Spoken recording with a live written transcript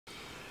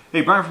Hey,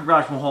 Brian from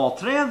Garage Mahal.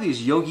 Today I have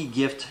these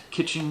YOJII-GIFT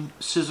kitchen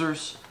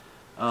scissors.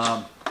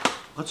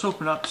 Let's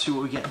open up, see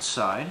what we get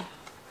inside.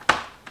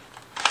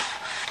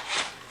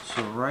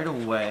 So right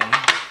away,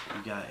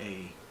 we got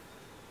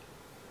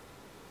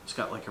it's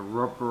got like a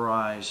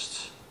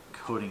rubberized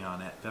coating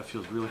on it. That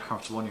feels really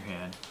comfortable in your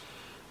hand.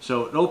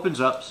 So it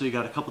opens up, so you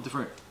got a couple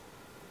different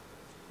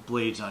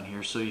blades on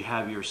here. So you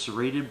have your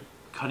serrated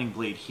cutting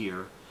blade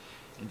here,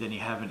 and then you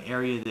have an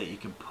area that you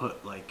can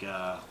put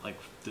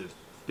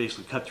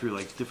basically cut through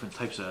like different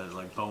types of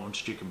like bones,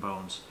 chicken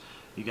bones.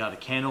 You got a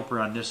can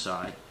opener on this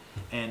side,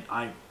 and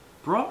I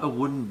brought a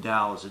wooden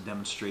dowel as a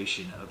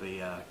demonstration of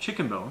a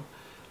chicken bone.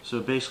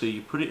 So basically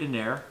you put it in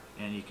there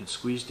and you can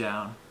squeeze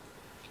down,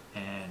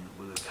 and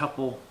with a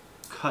couple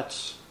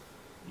cuts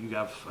you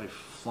got a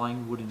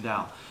flying wooden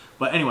dowel.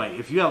 But anyway,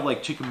 if you have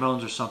like chicken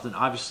bones or something,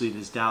 obviously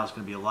this dowel is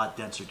going to be a lot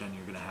denser than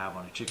you're going to have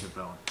on a chicken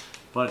bone,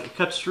 but it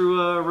cuts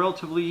through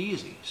relatively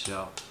easy.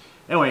 So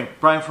anyway,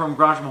 Brian from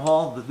Garage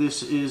Mahal,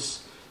 this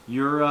is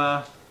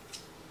your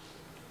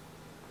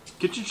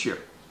kitchen shear.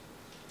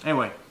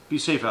 Anyway, be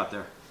safe out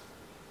there.